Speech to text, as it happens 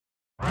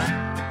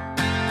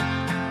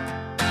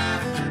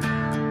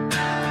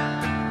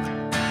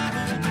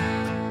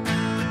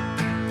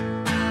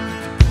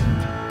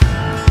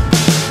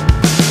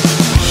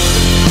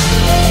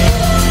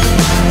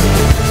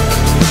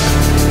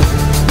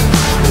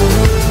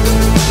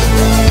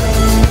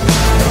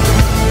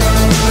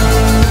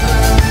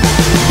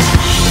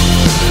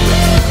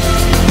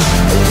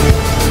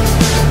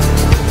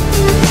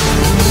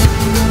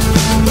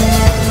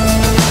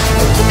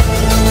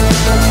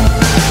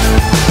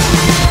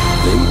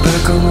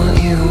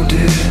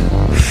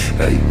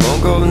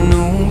talk of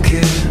new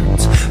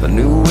kids, a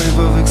new wave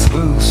of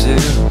exclusive,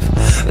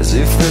 as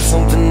if there's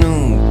something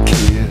new,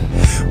 kid.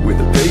 With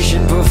a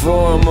patient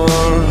performer,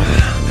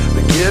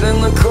 the kid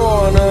in the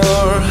corner.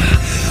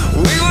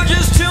 We were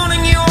just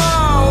tuning you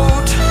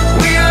out.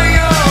 We are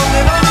young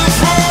and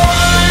unafraid.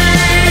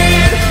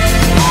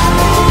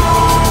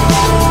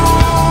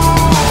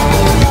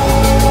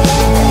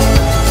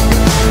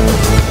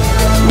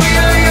 We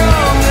are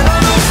young and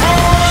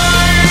unafraid.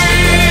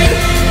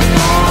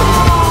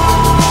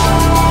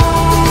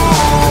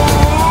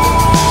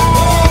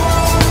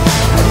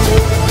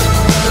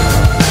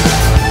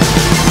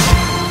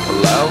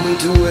 Allow me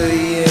to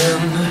weigh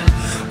in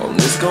on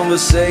this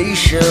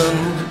conversation.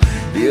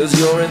 Here's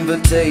your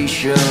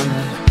invitation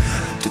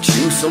to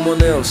choose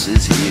someone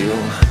else's heel.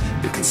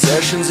 Your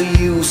concessions are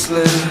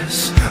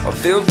useless, a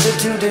filter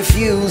to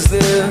diffuse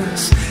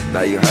this.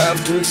 Now you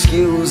have to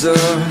excuse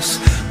us,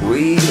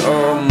 we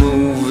are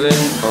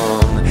moving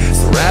on. It's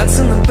the rats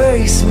in the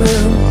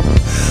basement,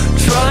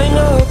 trying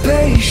our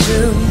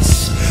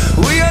patience.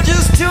 We are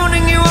just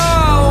tuning you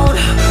out.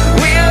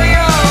 We are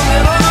young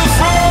and unafraid.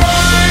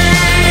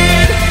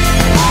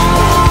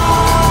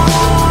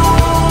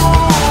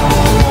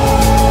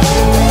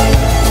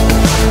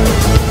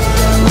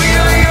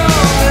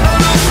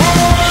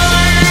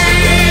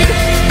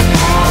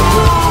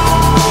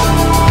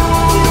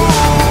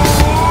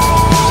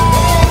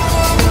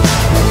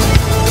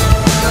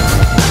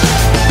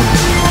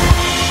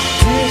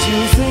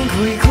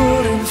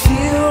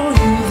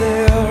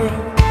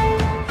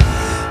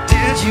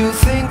 Did you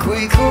think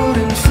we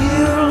couldn't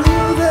feel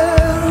you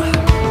there?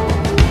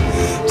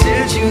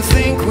 Did you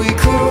think we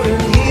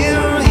couldn't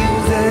hear you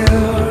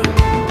there?